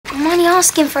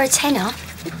asking for a tenner.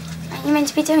 Aren't you meant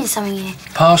to be doing something here?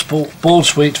 Passport, boiled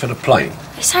sweets for the plane.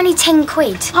 It's only 10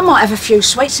 quid. I might have a few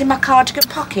sweets in my cardigan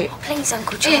pocket. Oh, please,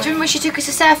 Uncle Charlie. Yeah, do you remember she took us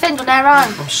to Southend on our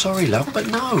own? I'm sorry, love, but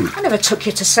no. I never took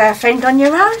you to Southend on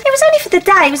your own. It was only for the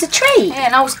day. It was a treat. Yeah,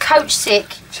 and I was coach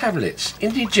sick. Tablets,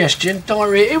 indigestion,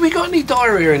 diarrhoea. Have we got any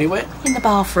diarrhoea anywhere? In the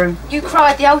bathroom. You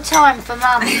cried the whole time for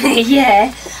Mum.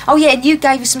 Yeah. Oh, yeah, and you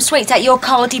gave us some sweets out your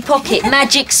cardy pocket.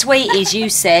 Magic sweeties, you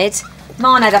said.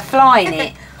 Mine had a fly in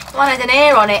it. One had an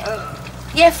hair on it.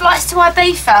 Yeah, flights to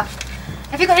Ibiza.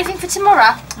 Have you got anything for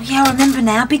tomorrow? Oh, yeah, I remember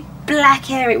now. Big black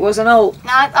hair it was and all.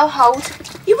 No, I'll hold.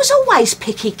 You was always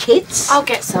picky, kids. I'll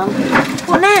get some.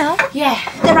 What now? Yeah.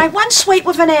 There ain't one sweet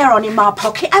with an hair on in my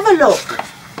pocket. Have a look.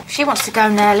 If she wants to go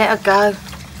now, let her go.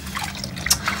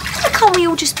 Why can't we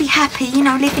all just be happy, you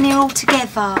know, living here all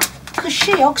together? Because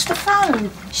she hogs the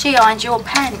phone. She irons your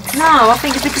pants. No, I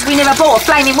think it's because we never bought a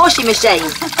flaming washing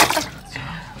machine.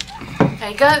 There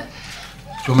you go. Do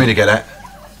you want me to get that?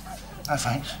 No,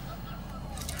 thanks.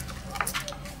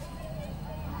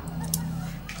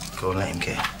 Go on, let him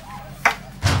get.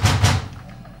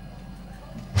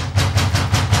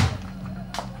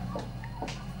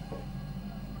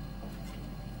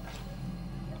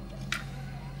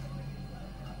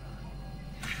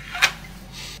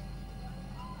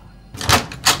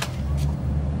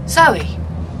 Zoe,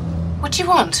 what do you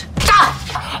want?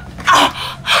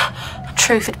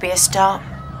 Truth would be a start.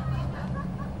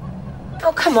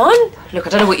 Oh, come on. Look, I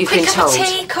don't know what you've Quick been cup told. of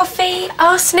tea, coffee,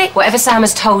 arsenic. Whatever Sam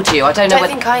has told you, I don't know I what...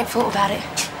 think I ain't thought about it.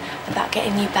 About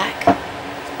getting you back.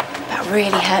 About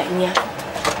really hurting you.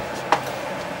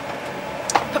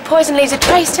 But poison leaves a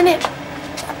trace, doesn't it?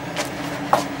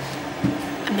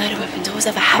 And murder weapons always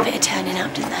have a habit of turning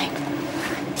up, don't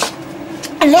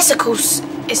they? Unless, of course,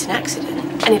 it's an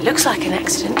accident. And it looks like an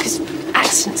accident, because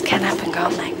accidents can happen,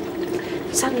 can't they?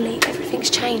 Suddenly, everything's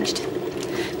changed.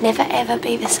 Never ever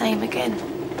be the same again.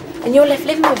 And you're left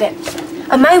living with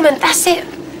it. A moment, that's it.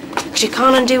 Because you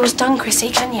can't undo what's done, Chrissie,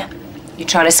 can you? You're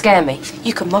trying to scare me?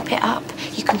 You can mop it up,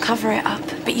 you can cover it up,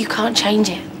 but you can't change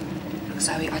it. Look,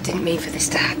 Zoe, I didn't mean for this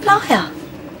to happen. Liar.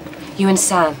 You and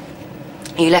Sam,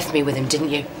 you left me with him, didn't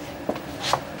you?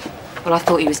 Well, I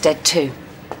thought he was dead too.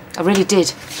 I really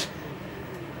did.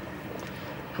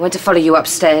 I went to follow you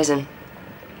upstairs and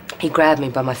he grabbed me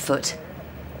by my foot.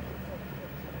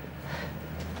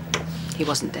 He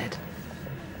wasn't dead.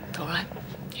 All right?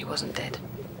 He wasn't dead.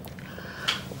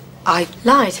 I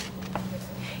Lied.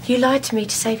 You lied to me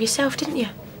to save yourself, didn't you?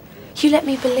 You let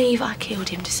me believe I killed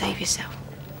him to save yourself.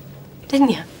 Didn't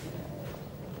you?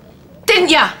 Didn't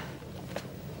you?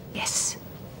 Yes.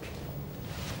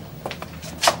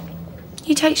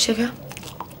 You take sugar.